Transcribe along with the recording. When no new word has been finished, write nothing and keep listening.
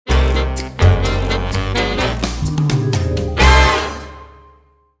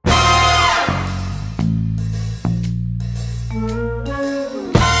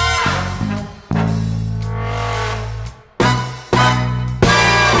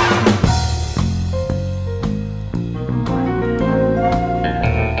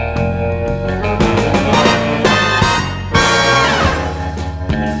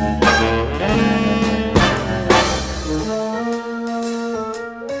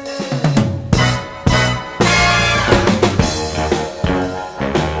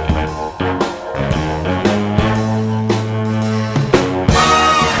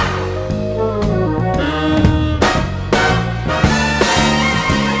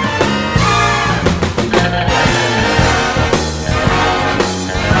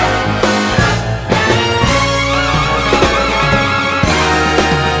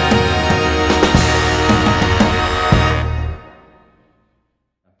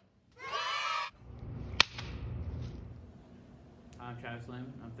Travis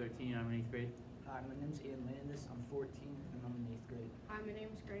Lamb. I'm 13 and I'm in 8th grade. Hi, my name's Ian Landis. I'm 14 and I'm in 8th grade. Hi, my name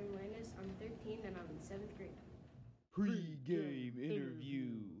is Graham Landis. I'm 13 and I'm in 7th grade. Pre-game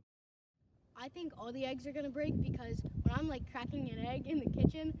interview. I think all the eggs are gonna break because when I'm like cracking an egg in the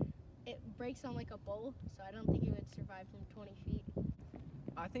kitchen, it breaks on like a bowl, so I don't think it would survive from 20 feet.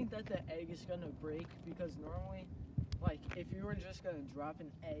 I think that the egg is gonna break because normally, like, if you were just gonna drop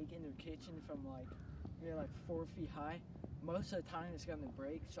an egg in your kitchen from like 4 feet high, most of the time it's gonna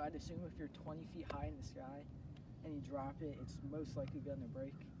break. So I'd assume if you're 20 feet high in the sky and you drop it, it's most likely gonna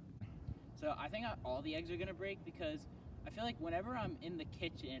break. So I think all the eggs are gonna break because I feel like whenever I'm in the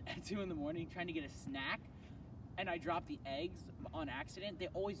kitchen at 2 in the morning trying to get a snack and I drop the eggs on accident, they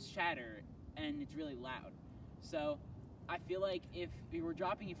always shatter and it's really loud. So I feel like if we were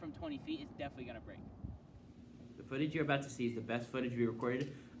dropping it from 20 feet, it's definitely gonna break. The footage you're about to see is the best footage we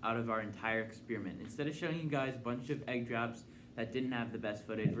recorded out of our entire experiment. Instead of showing you guys a bunch of egg drops that didn't have the best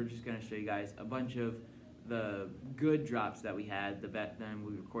footage, we're just gonna show you guys a bunch of the good drops that we had, then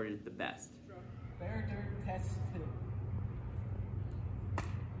we recorded the best. Bear dirt test 2.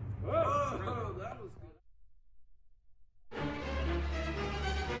 Oh, that was good.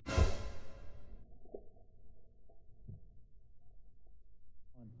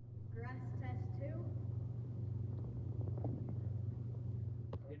 Grass test 2.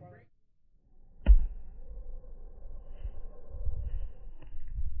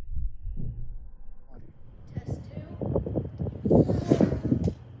 Test 2.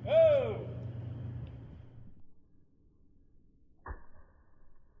 Oh!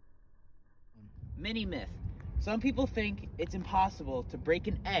 Mini myth. Some people think it's impossible to break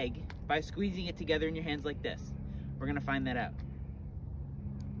an egg by squeezing it together in your hands like this. We're gonna find that out.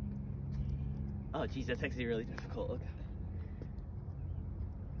 Oh geez, that's actually really difficult. Look.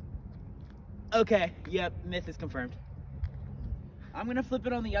 Okay, yep, myth is confirmed. I'm gonna flip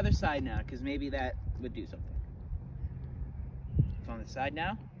it on the other side now, because maybe that would do something. It's on the side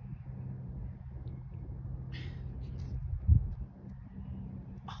now.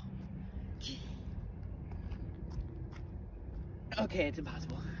 Okay, it's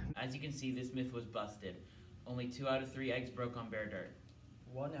impossible. As you can see, this myth was busted. Only 2 out of 3 eggs broke on bare dirt.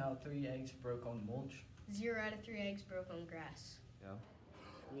 1 out of 3 eggs broke on mulch. 0 out of 3 eggs broke on grass. Yeah.